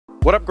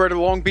What up, Greater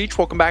Long Beach?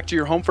 Welcome back to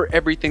your home for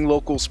everything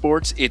local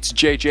sports. It's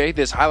JJ.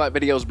 This highlight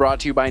video is brought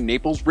to you by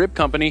Naples Rib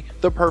Company,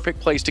 the perfect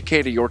place to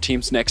cater your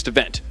team's next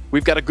event.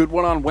 We've got a good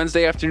one on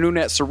Wednesday afternoon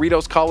at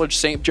Cerritos College,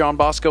 St. John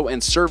Bosco,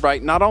 and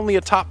Servite. Not only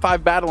a top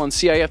 5 battle in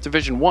CIF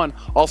Division I,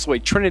 also a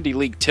Trinity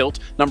League tilt.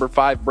 Number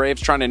 5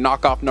 Braves trying to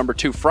knock off number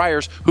 2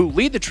 Friars, who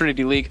lead the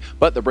Trinity League,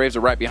 but the Braves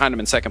are right behind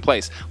them in second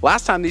place.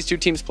 Last time these two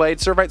teams played,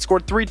 Servite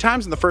scored 3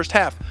 times in the first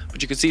half,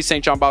 but you can see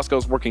St. John Bosco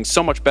is working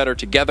so much better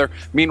together.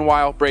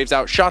 Meanwhile, Braves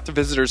outshot the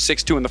visitors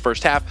 6-2 in the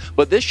first half,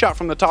 but this shot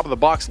from the top of the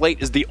box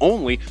late is the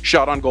only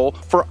shot on goal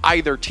for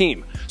either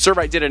team.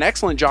 Servite did an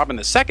excellent job in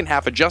the second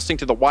half adjusting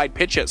to the wide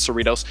pitch at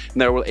Cerritos,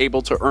 and they were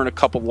able to earn a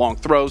couple long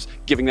throws,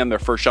 giving them their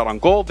first shot on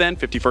goal. Then,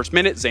 51st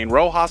minute, Zane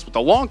Rojas with a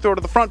long throw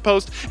to the front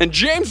post, and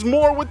James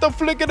Moore with the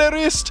flick of the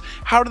wrist.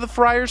 How do the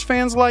Friars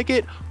fans like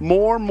it?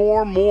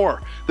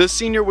 More. The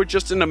senior with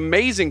just an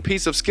amazing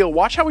piece of skill.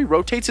 Watch how he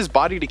rotates his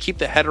body to keep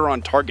the header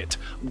on target.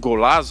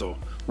 Golazo.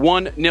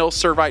 1-0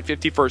 Servite,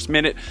 51st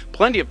minute.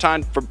 Plenty of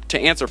time to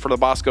answer for the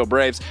Bosco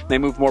Braves. They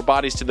move more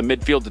bodies to the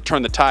midfield to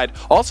turn the tide.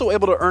 Also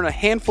able to earn a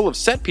handful of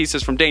set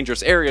pieces from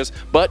dangerous areas,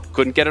 but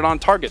couldn't get it on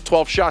target.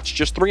 12 shots,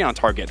 just 3 on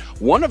target.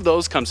 One of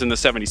those comes in the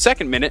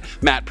 72nd minute.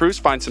 Matt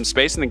Proust finds some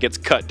space and then gets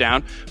cut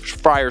down.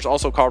 Friars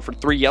also called for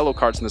 3 yellow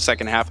cards in the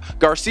second half.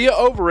 Garcia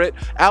over it.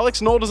 Alex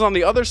Noldes on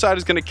the other side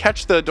is going to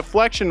catch the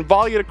deflection,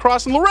 volley it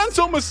across, and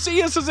Lorenzo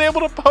Macias is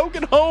able to poke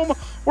it home.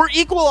 We're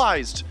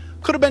equalized.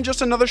 Could have been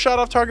just another shot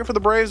off target for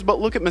the Braves, but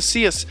look at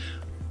Macias.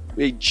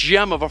 A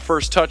gem of a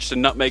first touch to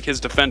nutmeg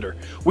his defender.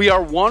 We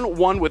are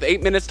 1-1 with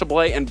 8 minutes to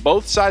play, and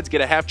both sides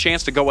get a half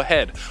chance to go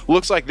ahead.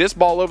 Looks like this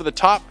ball over the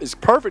top is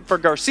perfect for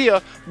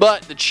Garcia,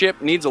 but the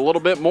chip needs a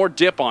little bit more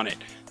dip on it.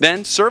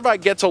 Then Servite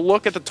gets a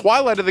look at the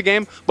twilight of the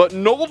game, but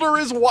Nolder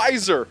is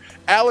wiser.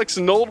 Alex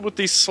Nold with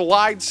the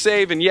slide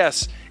save, and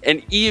yes,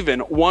 an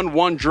even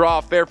 1-1 draw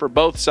affair for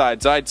both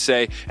sides, I'd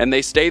say, and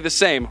they stay the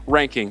same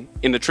ranking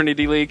in the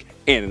Trinity League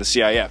and in the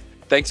CIF.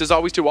 Thanks as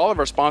always to all of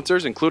our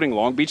sponsors, including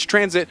Long Beach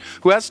Transit,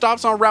 who has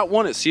stops on Route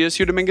 1 at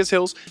CSU Dominguez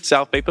Hills,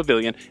 South Bay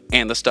Pavilion,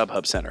 and the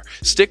StubHub Center.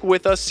 Stick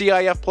with us,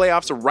 CIF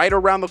playoffs are right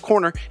around the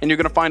corner, and you're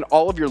going to find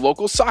all of your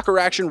local soccer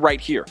action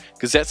right here.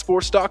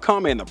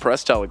 GazetteSports.com and the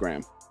Press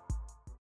Telegram.